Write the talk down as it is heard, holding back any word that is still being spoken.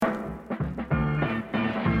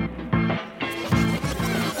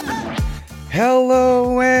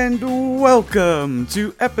Hello and welcome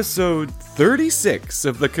to episode 36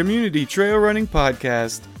 of the Community Trail Running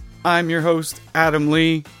Podcast. I'm your host, Adam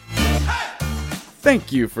Lee.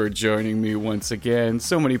 Thank you for joining me once again.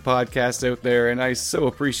 So many podcasts out there, and I so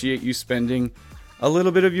appreciate you spending a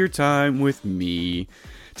little bit of your time with me.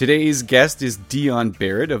 Today's guest is Deon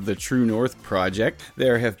Barrett of the True North Project.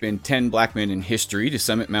 There have been 10 black men in history to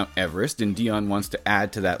summit Mount Everest, and Deon wants to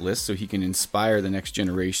add to that list so he can inspire the next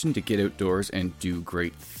generation to get outdoors and do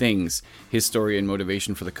great things. His story and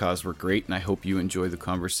motivation for the cause were great, and I hope you enjoy the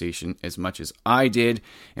conversation as much as I did,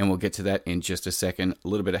 and we'll get to that in just a second. A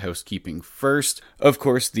little bit of housekeeping first. Of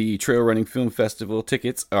course, the Trail Running Film Festival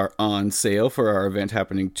tickets are on sale for our event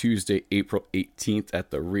happening Tuesday, April 18th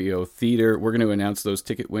at the Rio Theater. We're going to announce those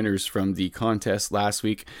ticket winners from the contest last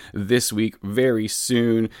week, this week, very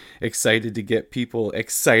soon. Excited to get people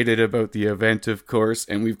excited about the event, of course,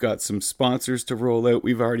 and we've got some sponsors to roll out.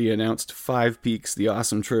 We've already announced Five Peaks, the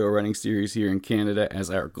awesome trail running series here in Canada, as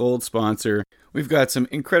our gold sponsor. We've got some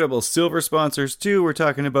incredible silver sponsors too. We're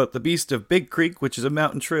talking about the Beast of Big Creek, which is a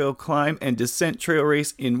mountain trail climb and descent trail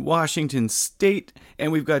race in Washington State,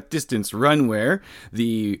 and we've got Distance Runwear,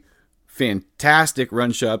 the fantastic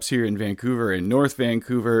run shops here in Vancouver and North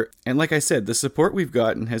Vancouver. And like I said, the support we've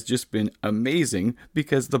gotten has just been amazing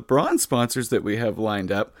because the bronze sponsors that we have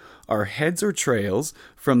lined up are Heads or Trails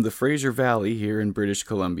from the Fraser Valley here in British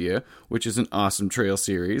Columbia, which is an awesome trail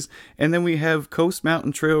series. And then we have Coast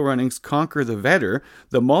Mountain Trail Running's Conquer the Vetter,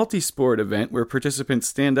 the multi-sport event where participants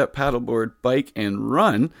stand up, paddleboard, bike, and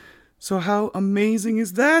run. So how amazing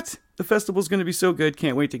is that? The festival's going to be so good.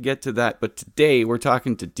 Can't wait to get to that. But today we're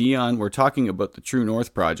talking to Deon. We're talking about the True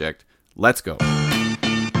North Project. Let's go.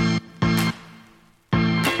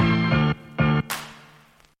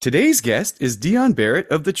 Today's guest is Deon Barrett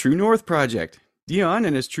of the True North Project. Deon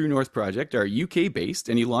and his True North Project are UK based,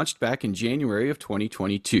 and he launched back in January of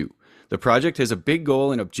 2022. The project has a big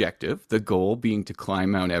goal and objective, the goal being to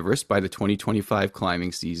climb Mount Everest by the 2025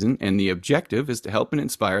 climbing season, and the objective is to help and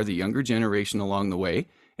inspire the younger generation along the way,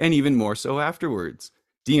 and even more so afterwards.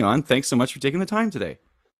 Deon, thanks so much for taking the time today.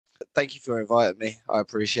 Thank you for inviting me. I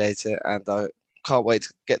appreciate it, and I can't wait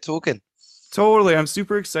to get talking. Totally. I'm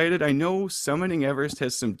super excited. I know summiting Everest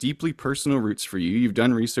has some deeply personal roots for you. You've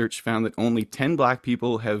done research, found that only 10 black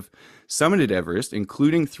people have summited Everest,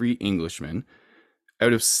 including 3 Englishmen,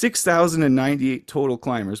 out of 6,098 total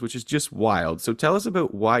climbers, which is just wild. So tell us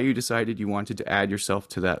about why you decided you wanted to add yourself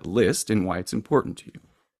to that list and why it's important to you.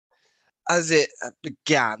 As it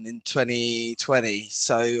began in 2020,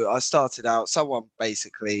 so I started out, someone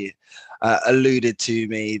basically alluded to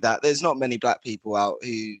me that there's not many black people out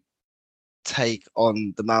who take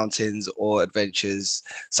on the mountains or adventures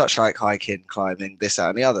such like hiking, climbing, this, that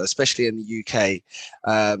and the other, especially in the UK.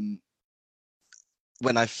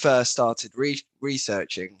 When I first started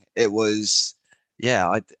researching, it was,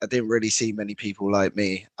 I didn't really see many people like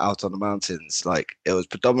me out on the mountains. Like, it was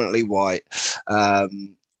predominantly white.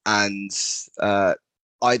 And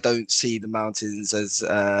I don't see the mountains as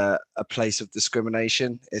a place of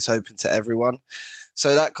discrimination. It's open to everyone.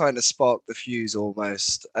 So that kind of sparked the fuse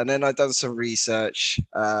almost. And then I'd done some research,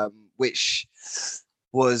 which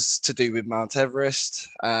was to do with Mount Everest.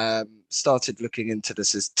 Started looking into the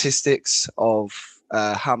statistics of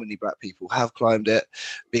how many black people have climbed it,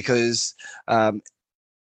 because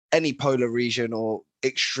any polar region or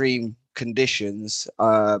extreme conditions,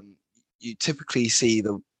 you typically see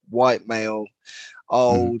the white male,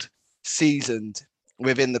 old, seasoned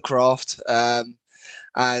within the craft, and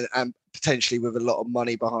potentially with a lot of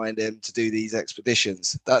money behind him to do these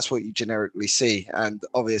expeditions. That's what you generically see. And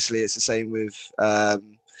obviously it's the same with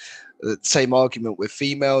the same argument with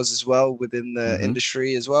females as well within the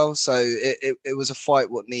industry as well. So it was a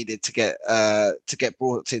fight what needed to get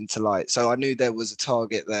brought into light. So I knew there was a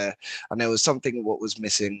target there, and there was something what was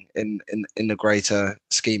missing in the greater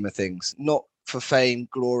scheme of things. Not for fame,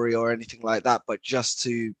 glory, or anything like that, but just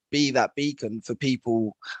to be that beacon for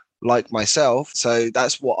people like myself. So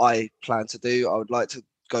that's what I plan to do. I would like to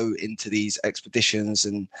go into these expeditions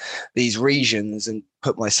and these regions and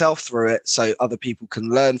put myself through it so other people can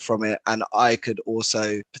learn from it, and I could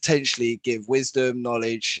also potentially give wisdom,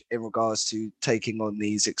 knowledge in regards to taking on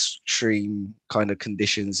these extreme kind of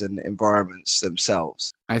conditions and environments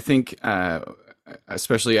themselves. I think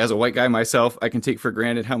especially as a white guy myself, I can take for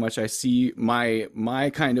granted how much I see my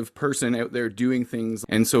kind of person out there doing things.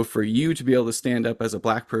 And so for you to be able to stand up as a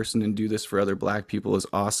black person and do this for other black people is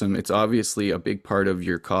awesome. It's obviously a big part of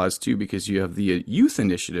your cause too, because you have the youth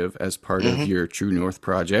initiative as part of your True North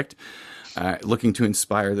project, looking to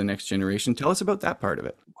inspire the next generation. Tell us about that part of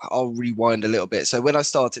it. I'll rewind a little bit. So when I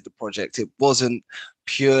started the project, it wasn't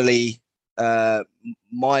purely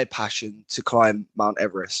my passion to climb Mount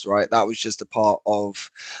Everest, right? That was just a part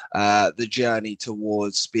of the journey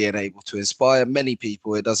towards being able to inspire many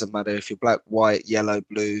people. It doesn't matter if you're black, white, yellow,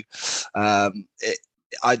 blue.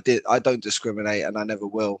 I don't discriminate, and I never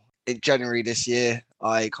will. In January this year,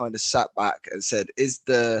 I kind of sat back and said, is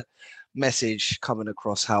the message coming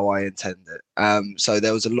across how I intend it? So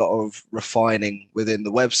there was a lot of refining within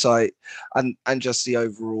the website and just the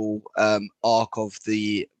overall arc of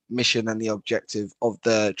the mission and the objective of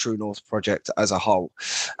the True North project as a whole.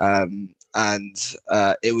 And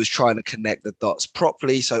it was trying to connect the dots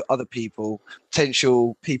properly so other people,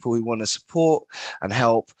 potential people who want to support and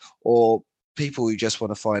help, or people who just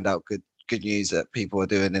want to find out good news that people are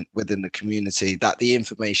doing within the community, that the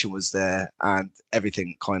information was there and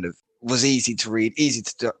everything kind of was easy to read, easy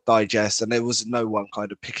to digest, and there was no one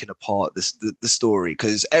kind of picking apart the story.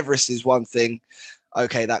 Because Everest is one thing,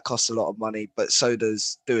 okay, that costs a lot of money, but so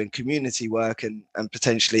does doing community work and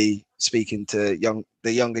potentially speaking to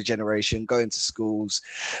the younger generation, going to schools,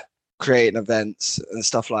 creating events and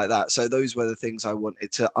stuff like that. So those were the things I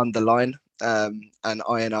wanted to underline and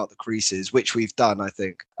iron out the creases, which we've done, I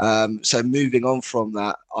think. So moving on from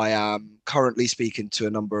that, I am currently speaking to a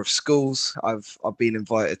number of schools. I've been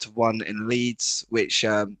invited to one in Leeds, which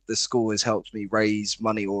the school has helped me raise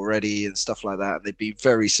money already and stuff like that. And they've been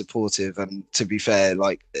very supportive. And to be fair,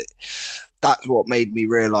 like that's what made me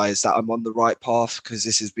realize that I'm on the right path, because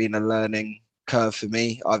this has been a learning curve for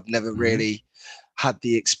me. I've never really had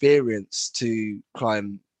the experience to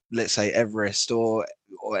climb, let's say, Everest or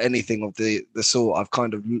anything of the sort. I've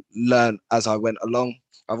kind of learned as I went along.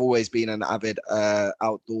 I've always been an avid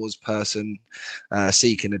outdoors person,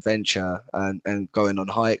 seeking adventure and going on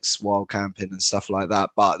hikes, wild camping and stuff like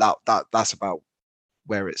that. But that's about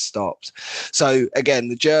where it stops. So again,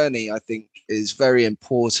 the journey, I think, is very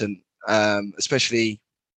important, especially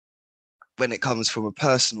when it comes from a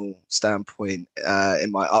personal standpoint,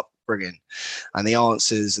 in my upbringing, and the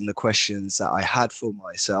answers and the questions that I had for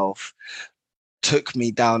myself took me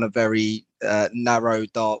down a very narrow,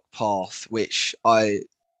 dark path, which I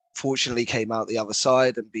fortunately came out the other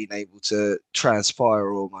side and been able to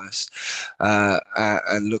transpire almost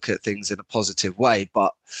and look at things in a positive way.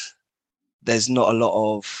 But there's not a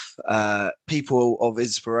lot of people of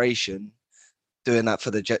inspiration doing that for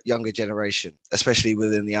the younger generation, especially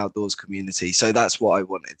within the outdoors community. So that's what I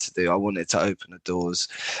wanted to do. I wanted to open the doors,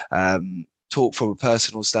 talk from a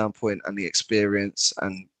personal standpoint and the experience,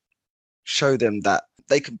 and show them that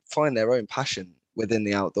they can find their own passion within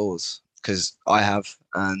the outdoors, because I have,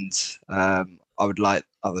 and I would like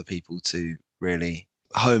other people to really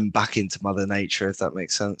home back into Mother Nature, if that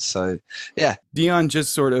makes sense. So yeah. Deon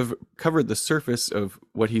just sort of covered the surface of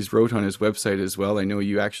what he's wrote on his website as well. I know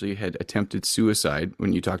you actually had attempted suicide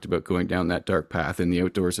when you talked about going down that dark path, and the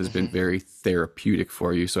outdoors has been very therapeutic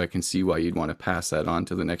for you. So I can see why you'd want to pass that on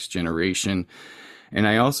to the next generation. And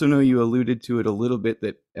I also know you alluded to it a little bit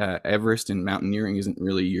that Everest and mountaineering isn't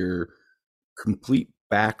really your complete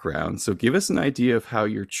background. So give us an idea of how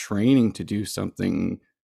you're training to do something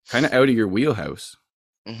kind of out of your wheelhouse.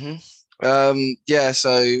 Yeah,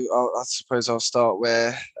 so I suppose I'll start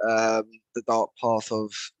where the dark path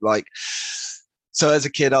of, like, so as a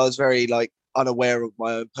kid I was very like unaware of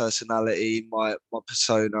my own personality, my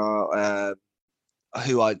persona,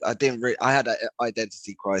 who I didn't I had an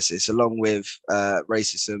identity crisis, along with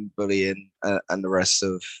racism, bullying, and the rest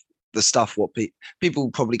of the stuff what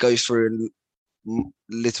people probably go through in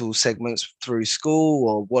little segments through school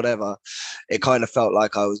or whatever. It kind of felt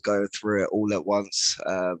like I was going through it all at once.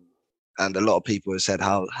 And a lot of people have said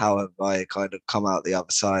how have I kind of come out the other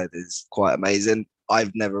side is quite amazing.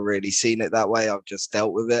 I've never really seen it that way. I've just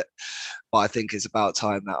dealt with it. But I think it's about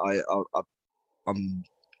time that I'm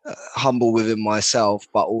humble within myself,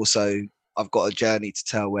 but also I've got a journey to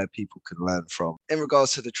tell where people can learn from. In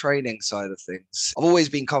regards to the training side of things, I've always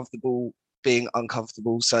been comfortable being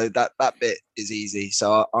uncomfortable, so that bit is easy.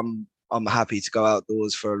 So I'm happy to go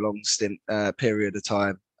outdoors for a long stint period of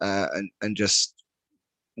time and just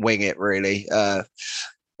wing it, really,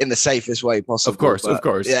 in the safest way possible. Of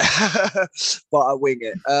course. Yeah, but I wing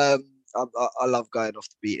it. I love going off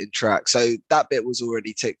the beaten track. So that bit was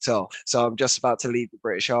already ticked off. So I'm just about to leave the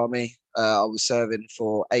British Army. I was serving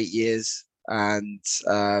for 8 years, and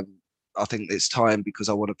I think it's time, because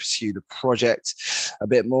I want to pursue the project a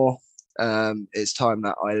bit more. It's time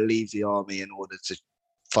that I leave the army in order to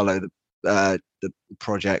follow the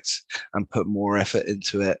project and put more effort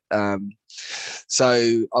into it.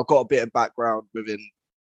 So I've got a bit of background within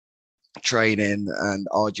training and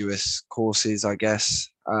arduous courses, I guess.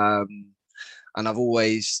 And I've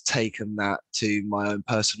always taken that to my own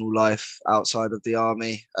personal life outside of the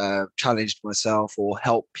army, challenged myself or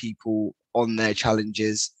helped people on their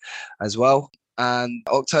challenges as well. And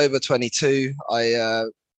October 22, I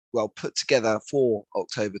put together for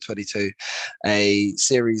October 22 a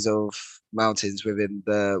series of mountains within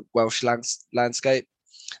the Welsh landscape.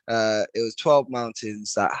 It was 12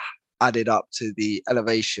 mountains that added up to the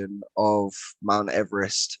elevation of Mount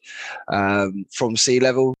Everest from sea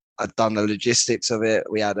level. I'd done the logistics of it.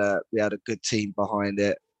 We had a good team behind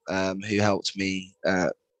it who helped me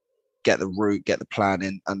get the route, get the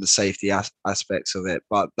planning, and the safety aspects of it.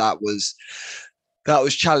 But that was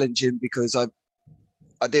challenging because I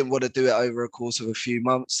didn't want to do it over a course of a few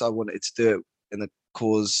months. I wanted to do it in a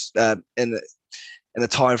course in a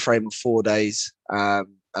time frame of 4 days.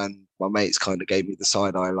 And my mates kind of gave me the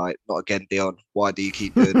side eye, like, not again, Deon. Why do you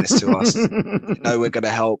keep doing this to us? We're going to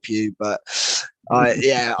help you, but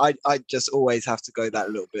I just always have to go that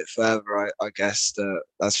little bit further. I guess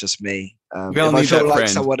that's just me. We all need that friend.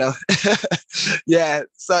 Someone else, yeah.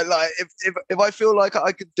 So like, if I feel like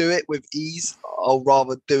I could do it with ease, I'll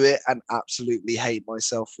rather do it and absolutely hate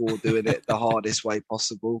myself for doing it the hardest way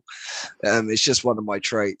possible. It's just one of my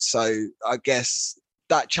traits. So I guess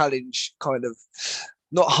that challenge kind of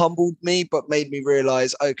not humbled me, but made me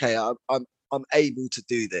realize, okay, I'm able to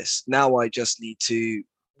do this. Now I just need to,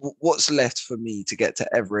 what's left for me to get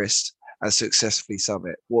to Everest and successfully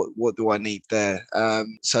summit? What do I need there?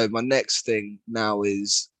 So my next thing now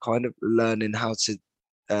is kind of learning how to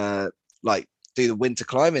do the winter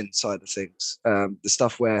climbing side of things. The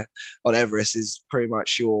stuff where on Everest is pretty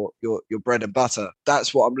much your bread and butter.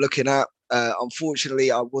 That's what I'm looking at.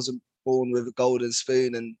 Unfortunately, I wasn't born with a golden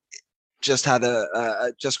spoon and just had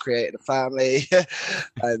just created a family,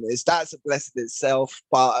 and that's a blessing itself.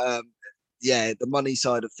 But the money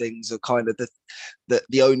side of things are kind of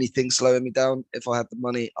the only thing slowing me down. If I had the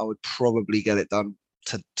money, I would probably get it done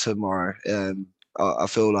tomorrow. I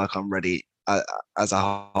feel like I'm ready as a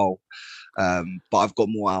whole. But I've got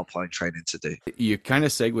more alpine training to do. You kind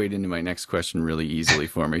of segued into my next question really easily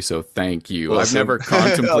for me, so thank you. Awesome. I've never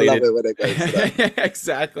contemplated. I love it when it goes to that.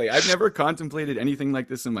 Exactly. I've never contemplated anything like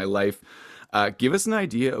this in my life. Give us an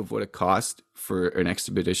idea of what a cost for an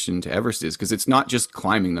expedition to Everest is, because it's not just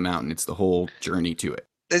climbing the mountain; it's the whole journey to it.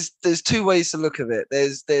 There's two ways to look at it.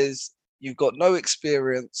 There's you've got no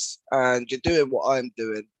experience and you're doing what I'm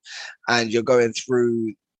doing, and you're going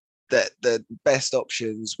through the best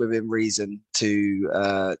options within reason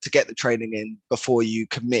to get the training in before you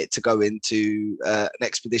commit to go into an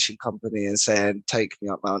expedition company and saying, take me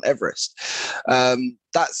up Mount Everest.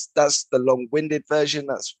 That's the long-winded version.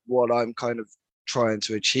 That's what I'm kind of trying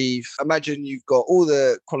to achieve. Imagine you've got all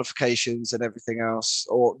the qualifications and everything else,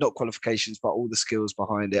 or not qualifications, but all the skills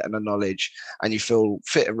behind it and the knowledge, and you feel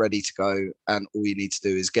fit and ready to go, and all you need to do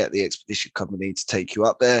is get the expedition company to take you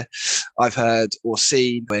up there. I've heard or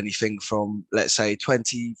seen anything from, let's say,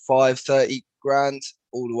 25, 30 grand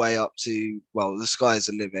all the way up to, well, the sky's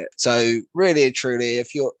the limit. So really and truly,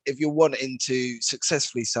 if you're wanting to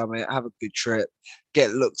successfully summit, have a good trip,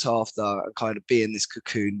 get looked after, and kind of be in this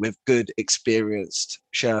cocoon with good, experienced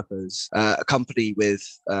Sherpas, a company with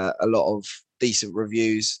a lot of decent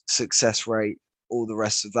reviews, success rate, all the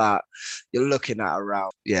rest of that, you're looking at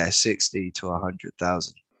around 60 to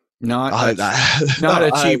 100,000. Not a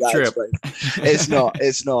cheap trip. It's not.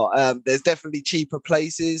 There's definitely cheaper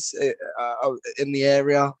places in the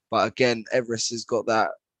area, but again, Everest has got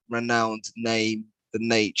that renowned name, the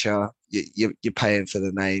nature. You're paying for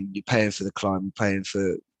the name, you're paying for the climb, you're paying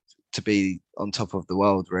to be on top of the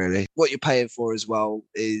world, really. What you're paying for as well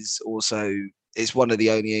is also, it's one of the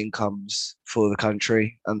only incomes for the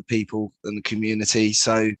country and the people and the community.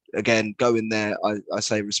 So again, go in there. I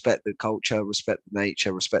say respect the culture, respect the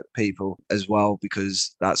nature, respect the people as well,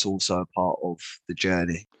 because that's also a part of the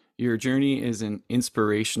journey. Your journey is an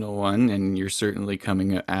inspirational one, and you're certainly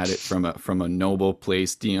coming at it from a noble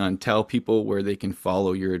place. Deon, tell people where they can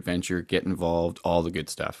follow your adventure, get involved, all the good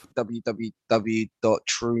stuff.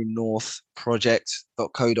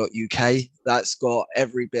 www.truenorthproject.co.uk. That's got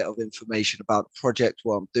every bit of information about the project,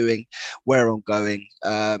 what I'm doing, where I'm going,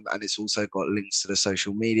 and it's also got links to the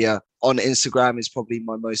social media. On Instagram is probably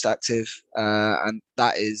my most active, and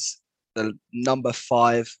that is the number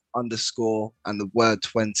 5_ and the word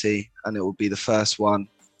 20, and it will be the first one.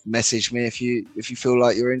 Message me if you feel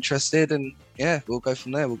like you're interested, and we'll go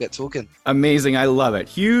from there. We'll get talking. Amazing. I love it.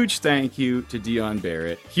 Huge thank you to Deon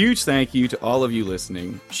Barrett. Huge thank you to all of you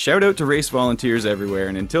listening. Shout out to race volunteers everywhere,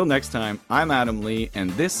 and until next time, I'm Adam Lee,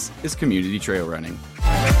 and this is Community Trail Running.